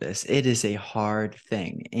struggles with this. It is a hard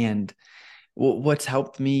thing. And What's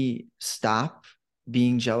helped me stop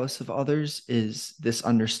being jealous of others is this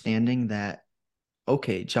understanding that,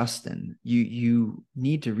 okay, Justin, you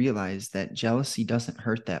need to realize that jealousy doesn't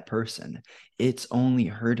hurt that person. It's only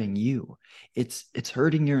hurting you. It's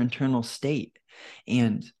hurting your internal state.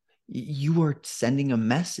 And you are sending a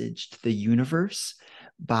message to the universe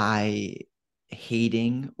by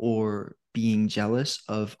hating or being jealous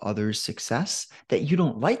of others' success, that you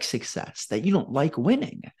don't like success, that you don't like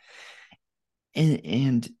winning.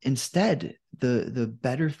 And instead, the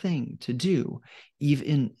better thing to do,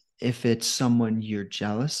 even if it's someone you're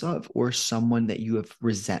jealous of or someone that you have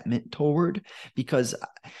resentment toward, because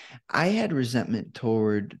I had resentment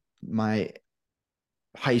toward my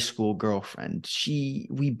high school girlfriend.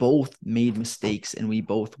 We both made mistakes and we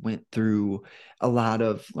both went through a lot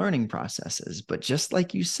of learning processes. But just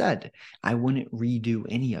like you said, I wouldn't redo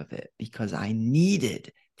any of it because I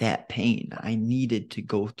needed that pain. I needed to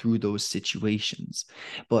go through those situations.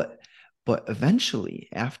 But but eventually,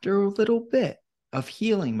 after a little bit of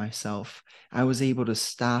healing myself, I was able to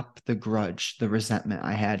stop the grudge, the resentment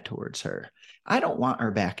I had towards her. I don't want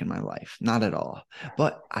her back in my life, not at all.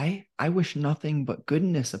 But I wish nothing but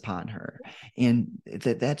goodness upon her. And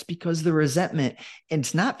that's because the resentment,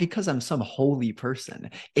 it's not because I'm some holy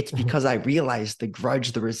person. It's because I realized the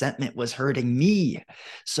grudge, the resentment was hurting me.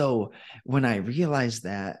 So when I realized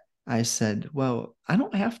that, I said, well, I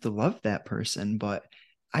don't have to love that person, but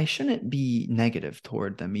I shouldn't be negative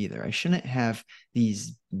toward them either. I shouldn't have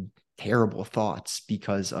these terrible thoughts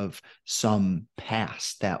because of some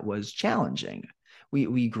past that was challenging.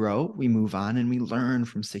 We grow, we move on, and we learn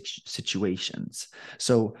from situations.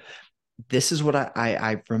 So this is what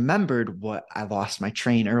I remembered what I lost my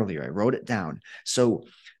train earlier. I wrote it down. So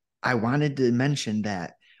I wanted to mention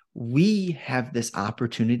that we have this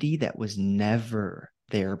opportunity that was never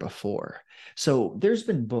there before. So there's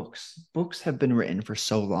been books have been written for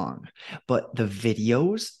so long, but the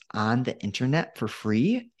videos on the internet for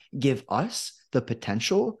free give us the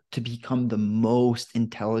potential to become the most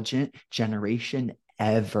intelligent generation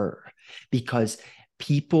ever because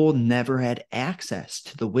people never had access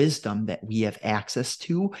to the wisdom that we have access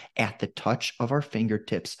to at the touch of our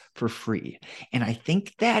fingertips for free. And I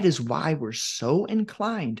think that is why we're so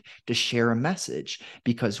inclined to share a message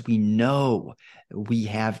because we know we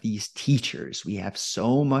have these teachers, we have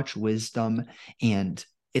so much wisdom, and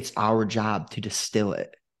it's our job to distill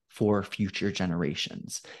it for future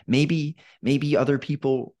generations. Maybe other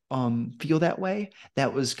people feel that way.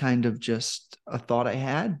 That was kind of just a thought I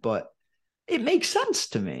had, but it makes sense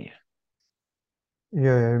to me.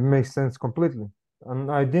 Yeah, it makes sense completely.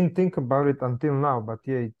 And I didn't think about it until now, but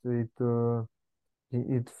yeah,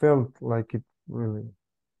 it felt like it really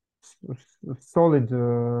solid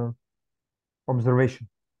observation.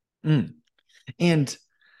 Mm. And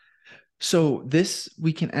so this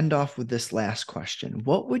we can end off with this last question.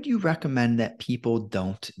 What would you recommend that people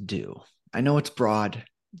don't do? I know it's broad.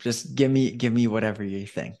 Just give me whatever you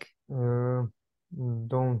think. Uh,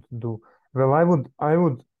 don't do. Well, I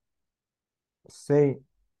would say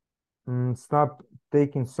stop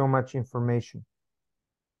taking so much information.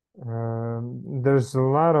 There's a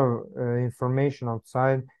lot of information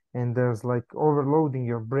outside, and there's like overloading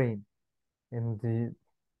your brain. And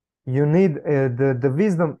you need the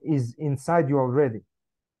wisdom is inside you already.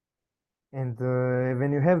 And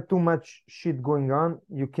when you have too much shit going on,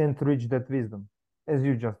 you can't reach that wisdom, as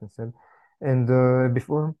you just said. And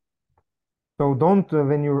before, so don't,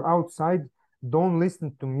 when you're outside, don't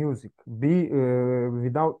listen to music. Be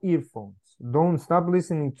without earphones. Don't stop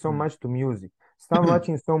listening so much to music. Stop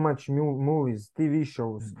watching so much movies, TV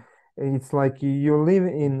shows. It's like you live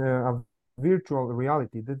in a virtual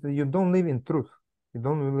reality that you don't live in truth. You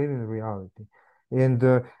don't live in reality. And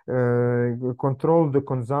control the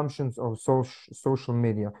consumptions of social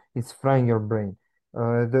media. It's frying your brain.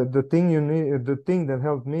 The thing you need, the thing that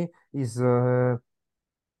helped me is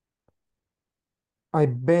I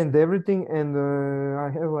banned everything, and I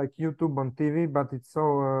have like YouTube on TV, but it's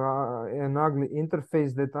so an ugly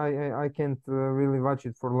interface that I can't really watch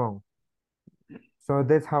it for long. So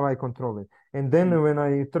that's how I control it. And then when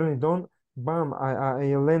I turn it on, bam,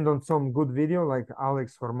 I land on some good video like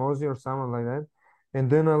Alex Hormozy or someone like that, and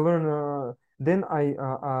then I learn. Then I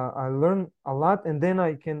learn a lot, and then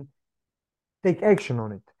I can take action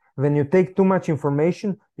on it. When you take too much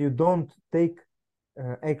information, you don't take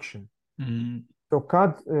action. Mm. So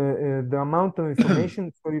cut the amount of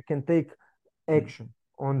information so you can take action.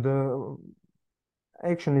 On the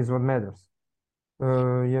action is what matters.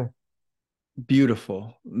 Yeah.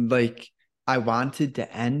 Beautiful. Like I wanted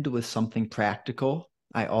to end with something practical.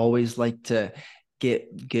 I always like to get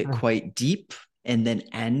quite deep and then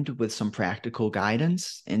end with some practical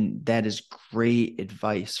guidance. And that is great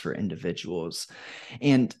advice for individuals.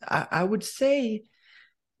 And I would say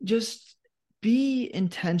just be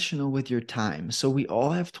intentional with your time. So we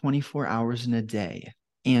all have 24 hours in a day.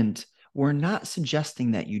 And we're not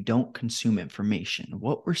suggesting that you don't consume information.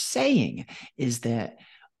 What we're saying is that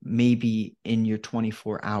maybe in your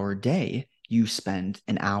 24-hour day, you spend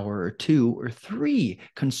an hour or two or three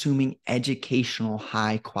consuming educational,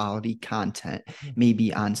 high quality content,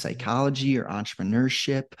 maybe on psychology or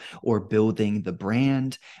entrepreneurship or building the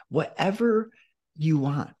brand, whatever you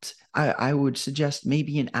want. I would suggest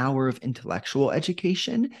maybe an hour of intellectual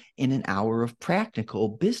education and an hour of practical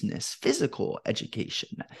business, physical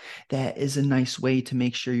education. That is a nice way to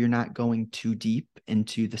make sure you're not going too deep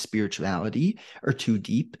into the spirituality or too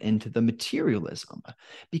deep into the materialism,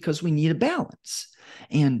 because we need a balance.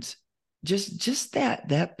 And just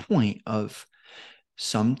that point of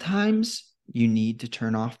sometimes you need to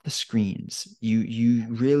turn off the screens. You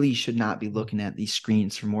really should not be looking at these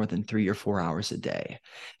screens for more than 3 or 4 hours a day.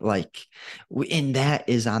 Like, and that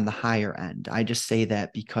is on the higher end. I just say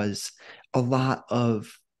that because a lot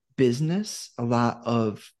of business, a lot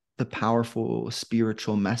of the powerful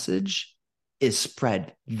spiritual message is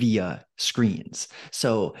spread via screens.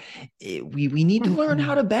 So we need to learn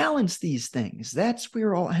how to balance these things. That's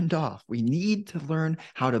where I'll end off. We need to learn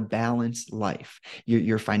how to balance life.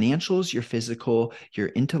 Your financials, your physical, your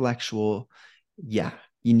intellectual. Yeah,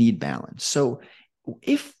 you need balance. So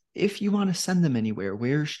if you want to send them anywhere,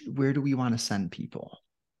 where do we want to send people?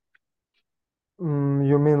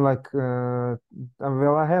 You mean like, well,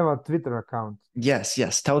 I have a Twitter account. Yes,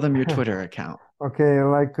 yes. Tell them your Twitter account. Okay,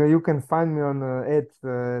 like you can find me on at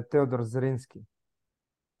Teodor Zrinsky.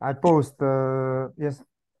 I post, yes.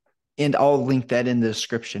 And I'll link that in the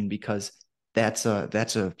description because that's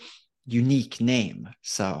a unique name.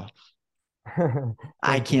 So I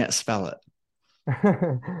Thank you. can't spell it.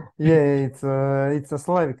 Yeah, it's a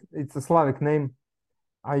Slavic name.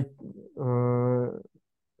 I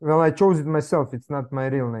well, I chose it myself. It's not my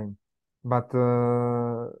real name, but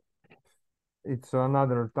it's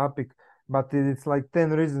another topic. But it's like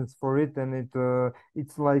 10 reasons for it, and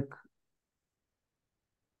it's like,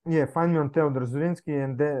 yeah, find me on Teodor Zurinsky,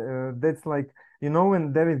 and that's like,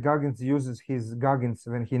 when David Goggins uses his Goggins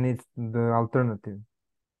when he needs the alternative,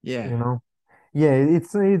 you Yeah. know. Yeah,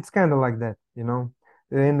 it's kind of like that,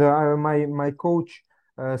 And my coach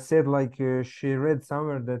said, like, she read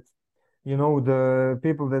somewhere that, the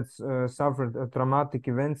people that suffered traumatic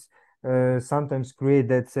events sometimes create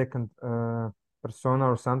that second persona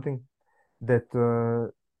or something that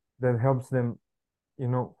that helps them, you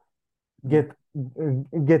know, get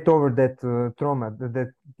get over that trauma,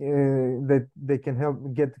 that they can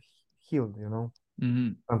help get healed, Hmm.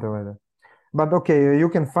 something like that. But okay, you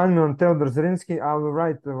can find me on Teodor Zrinsky. I will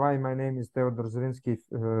write why my name is Teodor Zrinsky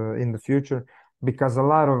in the future, because a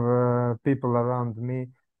lot of people around me,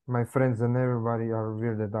 my friends and everybody, are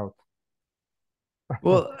weirded out.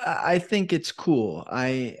 Well, I think it's cool.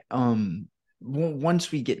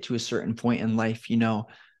 Once we get to a certain point in life,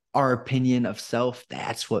 our opinion of self,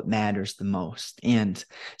 that's what matters the most. And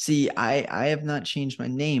see, I have not changed my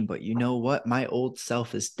name, but you know what? My old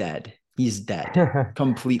self is dead. He's dead,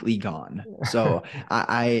 completely gone. So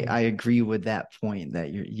I agree with that point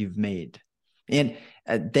that you've made. And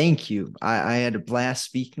thank you. I had a blast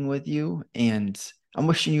speaking with you, and I'm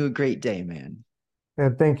wishing you a great day, man.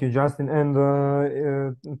 Thank you, Justin,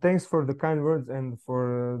 and thanks for the kind words and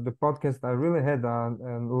for the podcast. I really had a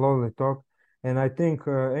lovely talk, and I think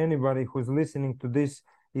anybody who's listening to this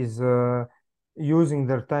is using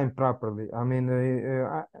their time properly. I mean,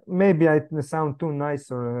 maybe I sound too nice,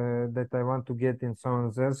 or that I want to get in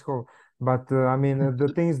someone's asshole, but I mean, the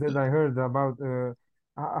things that I heard about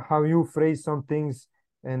how you phrase some things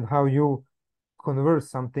and how you converse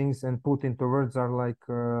some things and put into words are like,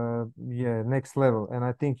 yeah, next level. And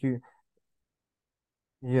I think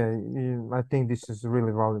I think this is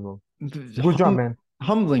really valuable. Good job, man.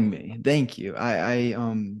 Humbling me. Thank you.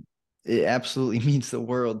 It absolutely means the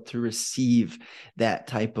world to receive that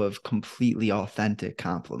type of completely authentic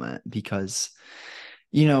compliment because,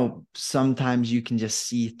 sometimes you can just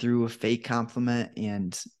see through a fake compliment,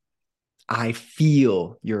 and I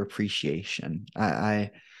feel your appreciation.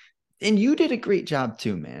 And you did a great job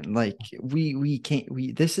too, man. Like we can't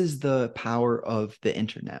we this is the power of the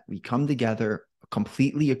internet. We come together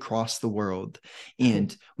completely across the world,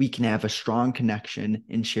 and we can have a strong connection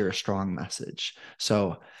and share a strong message.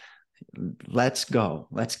 So let's go.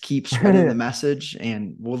 Let's keep spreading the Yeah. message,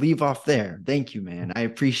 and we'll leave off there. Thank you, man. I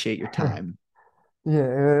appreciate your time.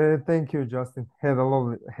 Yeah, thank you, Justin. Had a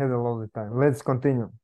lovely time. Let's continue.